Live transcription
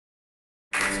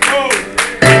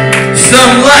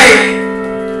Some light.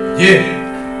 Yeah.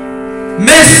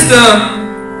 Mr.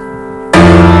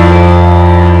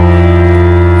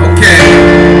 Okay.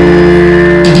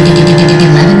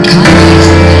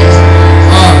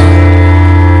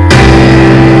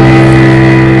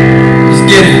 Let's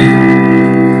get it.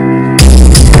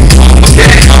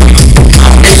 Okay.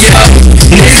 Hey yo,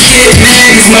 niggas get mad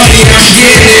 'cause money I'm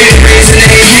getting it. Raising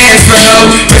their hands, bro.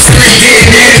 Whispering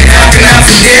getting it. How can I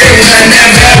forget it when I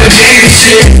never validated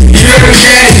shit? You heard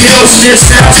that? Yo, shit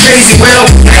sounds crazy. Well,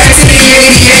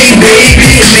 1988, baby,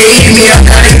 it made me. I'm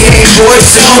not a game boy,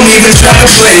 so don't even try to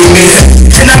play me.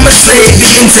 And I'm a slave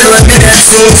until I'm in that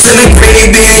soon to the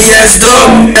gravy. And yes,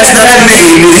 dog, that's not a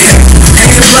maybe. And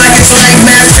your block is like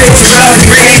mad fix around the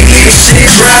gravy. Shit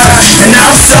dry. And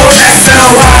I'm so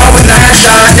FLY when I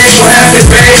die. They gon' have to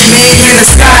bury me in the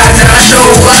sky. Now I know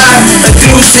why. A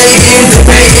dude saying,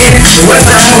 debating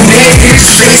whether I'm make it,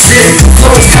 face it.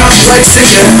 Close complex and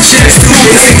your shit is too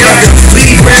big. I can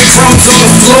leave breadcrumbs on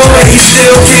the floor and he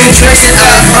still can't trace it.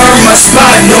 I earned my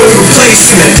spot, no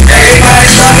replacement. Everybody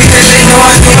love me cause they know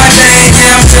I do my thing.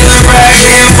 Yeah, I'm chillin' right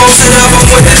here, posted up, I'm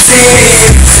with the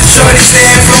team. Shorty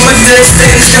stand from a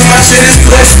distance cause my shit is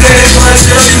glistening. Plus,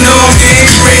 girl, you know I'm getting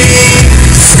green.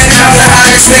 And I'm the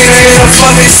hottest nigga in the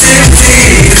fucking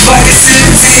city. Fucking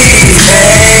city,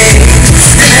 hey.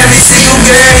 And every single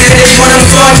girl, yeah, they wanna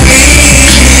fuck me.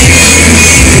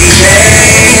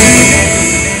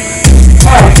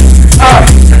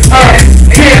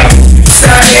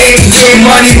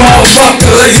 Money,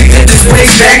 motherfucker, you get this way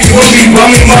back, you won't be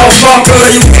bummy, motherfucker.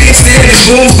 You can't stand it,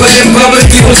 boom, but in public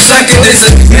you will suck it. There's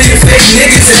a million fake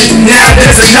niggas and now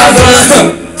there's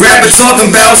another rapper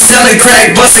talking about selling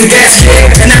crack, busting gas,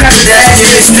 yeah. And after that,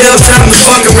 yeah, it's still time to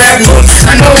fucking rap. Look,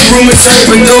 I know rumors hurt,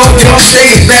 but dog, don't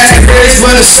stay back. Birds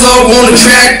running slow on the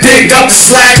track, pick up the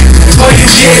slack. Oh, you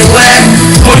getting laughed,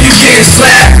 oh, you getting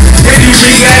slapped. If you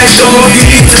react, dog, you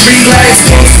need to relax.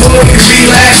 Before you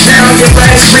relax, down your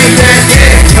last free back,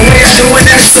 yeah. And when you're doing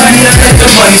that, son, you let the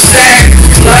money stack.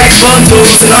 Like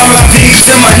bundles, and RIP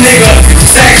to my nigga.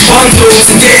 Stack bundles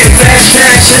and getting fast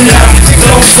cash, and I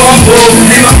don't fumble.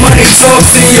 And my money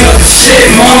talks and your shit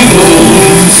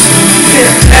mumbles.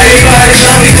 Everybody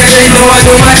love me cause they know I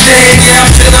do my thing. Yeah,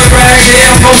 I'm chillin' right here,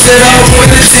 I'm posted up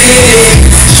with the team.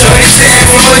 Shorty stand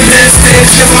from a distance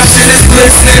cause my shit is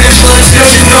glistening. And plus, yo,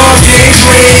 you know I'm getting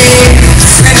green.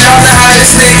 And I'm the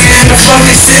hottest nigga in the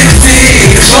fucking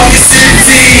city. The fucking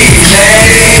city,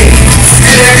 hey.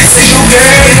 And every single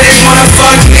girl, they wanna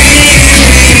fuck me,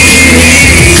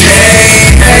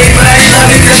 hey. Everybody love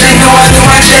me cause they know I do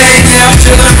my thing. Yeah, I'm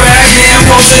chillin' right here, I'm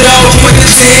posted up with the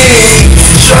team.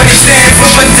 Shorty stand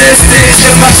from a distance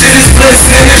cause my shit is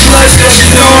glistening. And plus, yo, you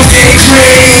know I'm getting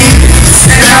green.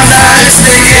 And I'm the hottest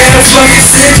nigga in the fucking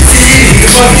city. The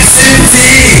fucking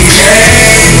city,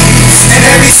 hey. And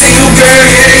every single girl,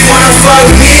 yeah, they wanna fuck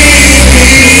me,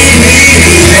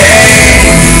 hey.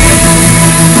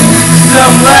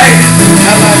 Some like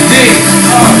L.I.D,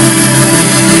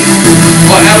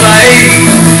 or L.I.D.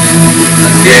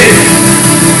 Let's get it.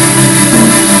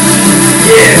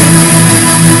 Yeah.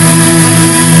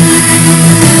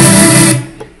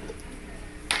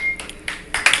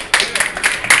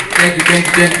 Thank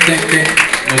you.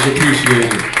 Much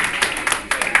appreciated.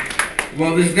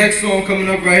 Well, this next song coming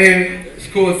up right here, it's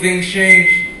called Things Change.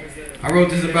 I wrote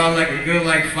this about like a good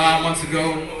 5 months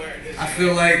ago. I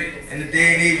feel like in the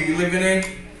day and age we're living in,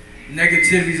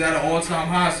 negativity's at an all-time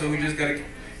high, so we just gotta,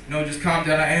 just calm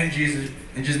down our energies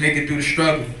and just make it through the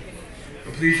struggle.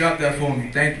 But please drop that for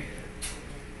me. Thank you.